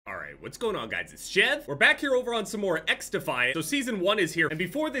Alright, what's going on, guys? It's Jeff. We're back here over on some more XDEFIANT. So season 1 is here, and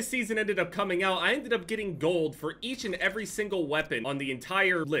before this season ended up coming out, I ended up getting gold for each and every single weapon on the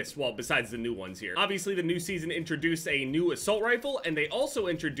entire list, well, besides the new ones here. Obviously, the new season introduced a new assault rifle, and they also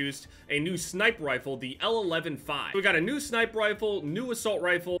introduced a new sniper rifle, the L11-5. So we got a new sniper rifle, new assault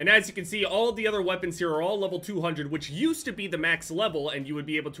rifle, and as you can see, all the other weapons here are all level 200, which used to be the max level, and you would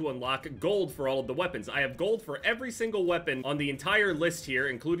be able to unlock gold for all of the weapons. I have gold for every single weapon on the entire list here,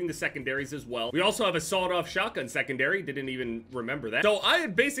 including the secondaries as well. We also have a sawed-off shotgun secondary. Didn't even remember that. So I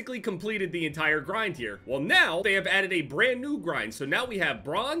had basically completed the entire grind here. Well, now they have added a brand new grind. So now we have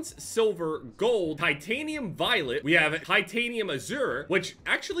bronze, silver, gold, titanium violet. We have titanium azure, which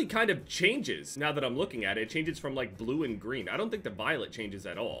actually kind of changes now that I'm looking at it. It changes from like blue and green. I don't think the violet changes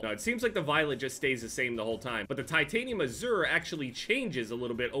at all. No, it seems like the violet just stays the same the whole time, but the titanium azure actually changes a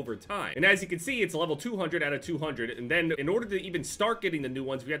little bit over time. And as you can see, it's level 200 out of 200. And then in order to even start getting the new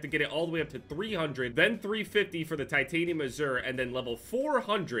ones, we have to get it all the way up to 300, then 350 for the titanium azure, and then level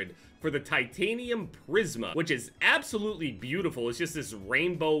 400 for the titanium prisma, which is absolutely beautiful. It's just this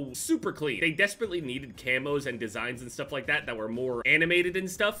rainbow, super clean. They desperately needed camos and designs and stuff like that that were more animated and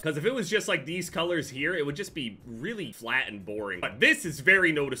stuff, because if it was just like these colors here, it would just be really flat and boring. But this is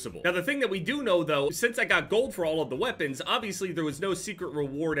very noticeable. Now, the thing that we do know though, since I got gold for all of the weapons, obviously there was no secret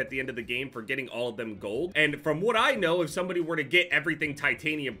reward at the end of the game for getting all of them gold. And from what I know, if somebody were to get everything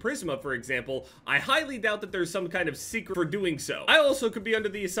titanium prisma, for example, I highly doubt that there's some kind of secret for doing so. I also could be under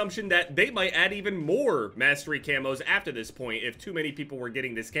the assumption that they might add even more mastery camos after this point if too many people were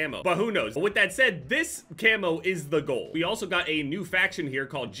getting this camo, but who knows. But with that said, this camo is the goal. We also got a new faction here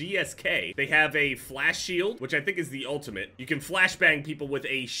called GSK. They have a flash shield, which I think is the ultimate. You can flashbang people with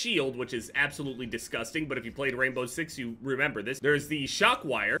a shield, which is absolutely disgusting, but if you played Rainbow Six, you remember this. There's the shock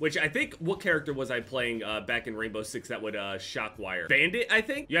wire, which I think, what character was I playing back in Rainbow Six that would shock wire? Bandit, I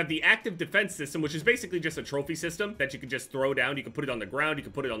think. You have the active defense system, which is basically just a trophy system that you can just throw down. You can put it on the ground, you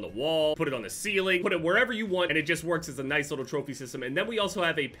can put it on the wall, put it on the ceiling, put it wherever you want, and it just works as a nice little trophy system. And then we also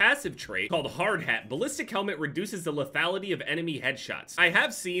have a passive trait called Hard Hat. Ballistic helmet reduces the lethality of enemy headshots. I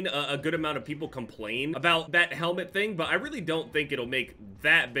have seen a good amount of people complain about that helmet thing, but I really don't think it'll make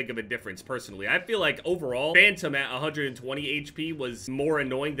that big of a difference personally. I feel like overall, Phantom at 120 HP was more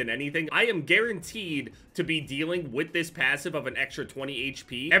annoying than anything. I am guaranteed to be dealing with this passive of an extra 20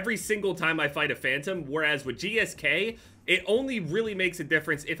 HP every single time I fight a Phantom, whereas with GSK, it only really makes a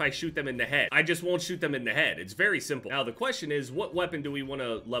difference if I shoot them in the head. I just won't shoot them in the head. It's very simple. Now, the question is, what weapon do we want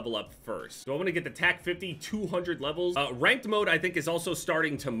to level up first? So I want to get the TAC 50, 200 levels. Ranked mode, I think, is also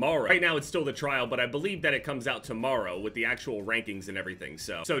starting tomorrow. Right now, it's still the trial, but I believe that it comes out tomorrow with the actual rankings and everything.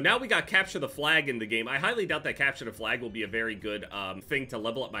 So now we got Capture the Flag in the game. I highly doubt that Capture the Flag will be a very good thing to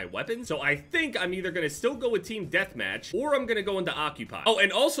level up my weapons. So I think I'm either going to still go with Team Deathmatch, or I'm going to go into Occupy. Oh,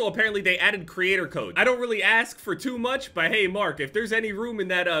 and also, apparently, they added creator code. I don't really ask for too much, but hey, Mark, if there's any room in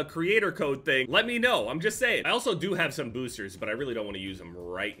that creator code thing, let me know. I'm just saying. I also do have some boosters, but I really don't want to use them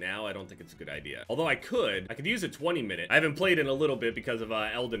right now. I don't think it's a good idea. Although I could use a 20-minute. I haven't played in a little bit because of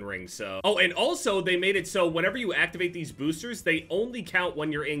Elden Ring, so. Oh, and also they made it so whenever you activate these boosters, they only count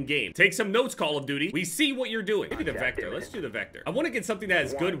when you're in game. Take some notes, Call of Duty. We see what you're doing. Maybe the Vector. Let's do the Vector. I want to get something that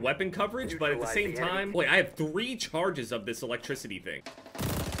has good weapon coverage, but at the same time, boy, I have 3 charges of this electricity thing.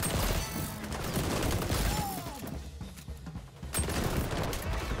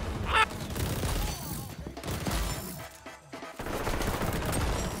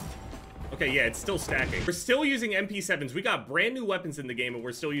 Okay, yeah, it's still stacking. We're still using MP7s. We got brand new weapons in the game, and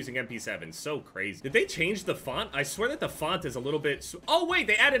we're still using MP7s. So crazy. Did they change the font? I swear that the font is a little bit... Oh, wait,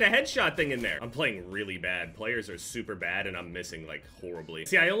 they added a headshot thing in there. I'm playing really bad. Players are super bad, and I'm missing, like, horribly.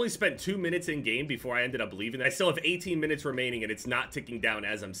 See, I only spent 2 minutes in game before I ended up leaving. I still have 18 minutes remaining, and it's not ticking down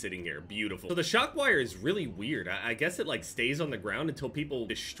as I'm sitting here. Beautiful. So the shock wire is really weird. I guess it, like, stays on the ground until people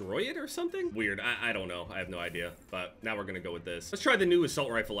destroy it or something? Weird. I don't know. I have no idea. But now we're gonna go with this. Let's try the new assault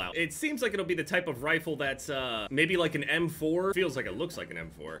rifle out. It seems like it'll be the type of rifle that's maybe like an M4. Feels like it looks like an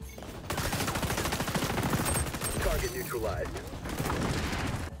M4. Target neutralized.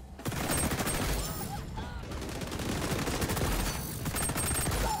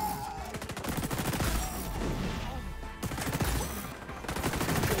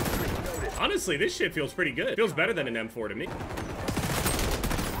 Honestly, this shit feels pretty good. Feels better than an M4 to me.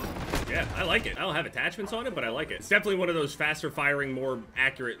 Yeah, I like it. I don't have attachments on it, but I like it. It's definitely one of those faster firing, more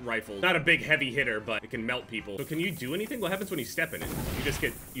accurate rifles. Not a big heavy hitter, but it can melt people. So can you do anything? What happens when you step in it?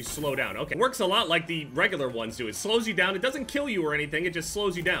 You slow down. Okay. It works a lot like the regular ones do. It slows you down. It doesn't kill you or anything. It just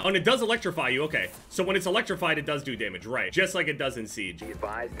slows you down. Oh, and it does electrify you. Okay. So when it's electrified, it does do damage. Right. Just like it does in Siege. Be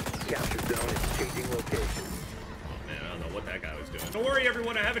advised, capture zone is changing location. Oh, man, I don't know what that guy was doing. Don't worry,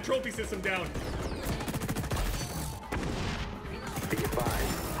 everyone. I have a trophy system down. Be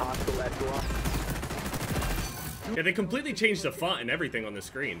advised. Hostile at door. Yeah, they completely changed the font and everything on the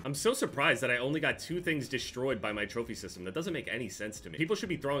screen. I'm so surprised that I only got 2 things destroyed by my trophy system. That doesn't make any sense to me. People should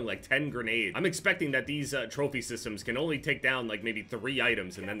be throwing like 10 grenades. I'm expecting that these trophy systems can only take down like maybe 3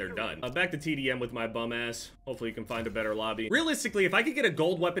 items and then they're done. Back to TDM with my bum ass. Hopefully you can find a better lobby. Realistically, if I could get a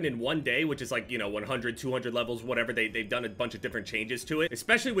gold weapon in 1 day, which is like, you know, 100, 200 levels, whatever, they've done a bunch of different changes to it,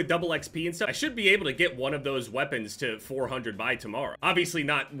 especially with double XP and stuff, I should be able to get one of those weapons to 400 by tomorrow. Obviously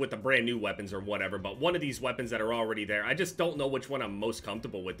not with the brand new weapons or whatever, but one of these weapons that are already there. I just don't know which one I'm most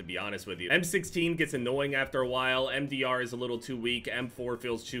comfortable with, to be honest with you. M16 gets annoying after a while. MDR is a little too weak. M4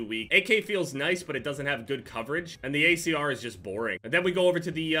 feels too weak. AK feels nice, but it doesn't have good coverage. And the ACR is just boring. And then we go over to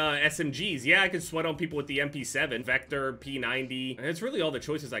the SMGs. Yeah, I could sweat on people with the MP7, Vector, P90. And it's really all the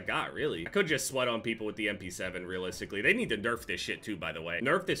choices I got, really. I could just sweat on people with the MP7, realistically. They need to nerf this shit, too, by the way.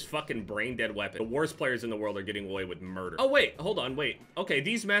 Nerf this fucking brain-dead weapon. The worst players in the world are getting away with murder. Oh, wait. Hold on. Wait. Okay,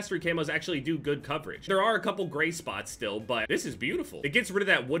 these mastery camos actually do good coverage. There are a couple gray spots still, but this is beautiful. It gets rid of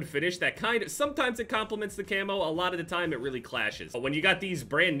that wood finish that kind of, sometimes it complements the camo, a lot of the time it really clashes. But when you got these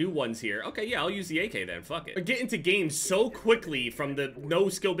brand new ones here, okay, yeah, I'll use the AK then, fuck it. I get into games so quickly from the no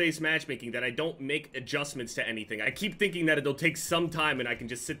skill-based matchmaking that I don't make adjustments to anything. I keep thinking that it'll take some time and I can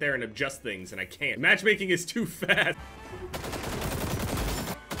just sit there and adjust things, and I can't. Matchmaking is too fast.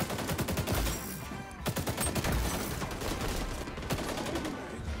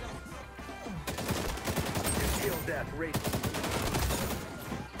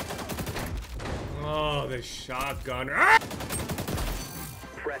 Oh, the shotgun. Ah!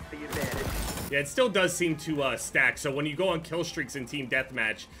 Press the advantage. Yeah, it still does seem to stack. So when you go on kill streaks in team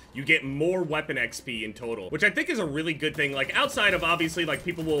deathmatch, you get more weapon XP in total, which I think is a really good thing. Like, outside of obviously, like,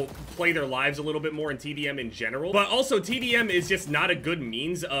 people will play their lives a little bit more in TDM in general, but also TDM is just not a good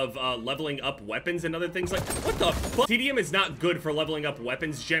means of leveling up weapons and other things. Like, what the fuck? TDM is not good for leveling up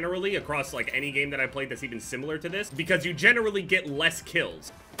weapons generally across like any game that I played that's even similar to this, because you generally get less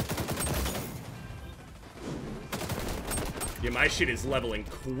kills. Yeah, my shit is leveling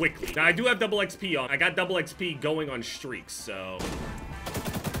quickly. Now, I do have double XP on. I got double XP going on streaks, so...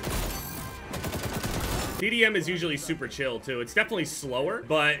 TDM is usually super chill, too. It's definitely slower,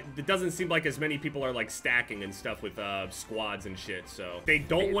 but it doesn't seem like as many people are, like, stacking and stuff with squads and shit, so... They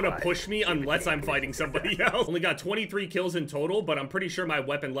don't want to push me unless I'm fighting somebody else. Only got 23 kills in total, but I'm pretty sure my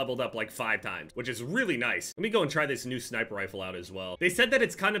weapon leveled up, like, 5 times, which is really nice. Let me go and try this new sniper rifle out as well. They said that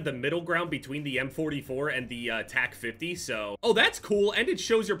it's kind of the middle ground between the M44 and the TAC-50, so... Oh, that's cool, and it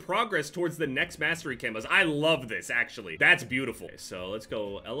shows your progress towards the next mastery camos. I love this, actually. That's beautiful. Okay, so let's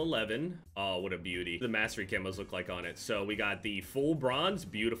go L11. Oh, what a beauty. The mastery camos look like on it. So we got the full bronze,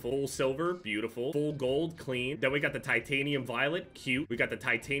 beautiful. Full silver, beautiful. Full gold, clean. Then we got the titanium violet, cute. We got the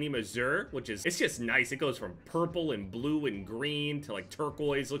titanium azure, which is, it's just nice. It goes from purple and blue and green to like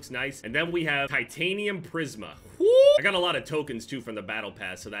turquoise, looks nice. And then we have titanium prisma. Woo! I got a lot of tokens too from the battle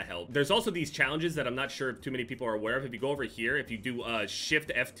pass, so that helped. There's also these challenges that I'm not sure if too many people are aware of. If you go over here, if you do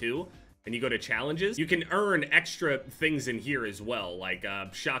shift F2, and you go to challenges, you can earn extra things in here as well, like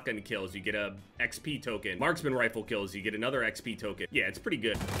shotgun kills, you get a XP token. Marksman rifle kills, you get another XP token. Yeah, it's pretty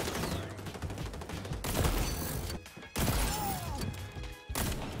good.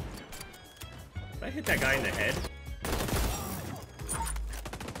 Did I hit that guy in the head?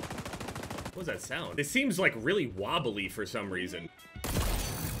 What was that sound? It seems like really wobbly for some reason.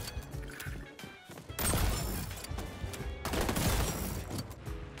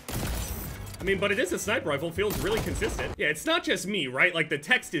 I mean, but it is a sniper rifle, feels really consistent. Yeah, it's not just me, right? Like, the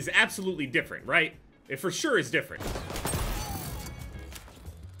text is absolutely different, right? It for sure is different.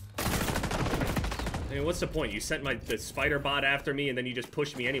 I mean, what's the point? You sent the spider bot after me, and then you just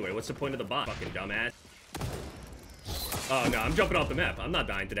pushed me anyway. What's the point of the bot? Fucking dumbass. Oh, no, I'm jumping off the map. I'm not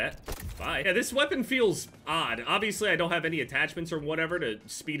dying to that. Bye. Yeah, this weapon feels odd. Obviously, I don't have any attachments or whatever to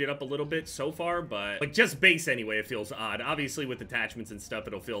speed it up a little bit so far, but like just base anyway, it feels odd. Obviously, with attachments and stuff,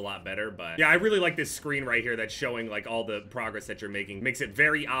 it'll feel a lot better, but yeah, I really like this screen right here that's showing like all the progress that you're making. Makes it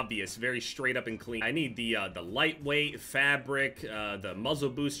very obvious, very straight up and clean. I need the lightweight, fabric, the muzzle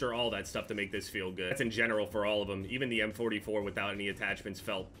booster, all that stuff to make this feel good. That's in general for all of them. Even the M44 without any attachments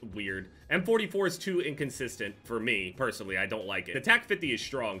felt weird. M44 is too inconsistent for me, personally. I don't like it. The TAC-50 is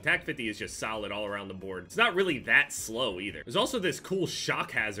strong. TAC-50 is just solid all around the board. It's not really that slow either. There's also this cool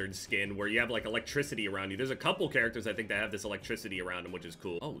shock hazard skin where you have like electricity around you. There's a couple characters I think that have this electricity around them, which is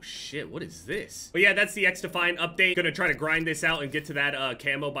cool. Oh shit, what is this? But yeah, that's the XDEFIANT update. Gonna try to grind this out and get to that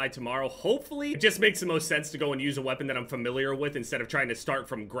camo by tomorrow. Hopefully, it just makes the most sense to go and use a weapon that I'm familiar with instead of trying to start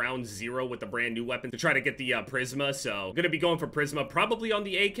from ground zero with a brand new weapon to try to get the Prisma. So I'm gonna be going for Prisma, probably on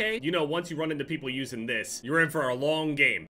the AK. You know, once you run into people using this, you're in for a long game.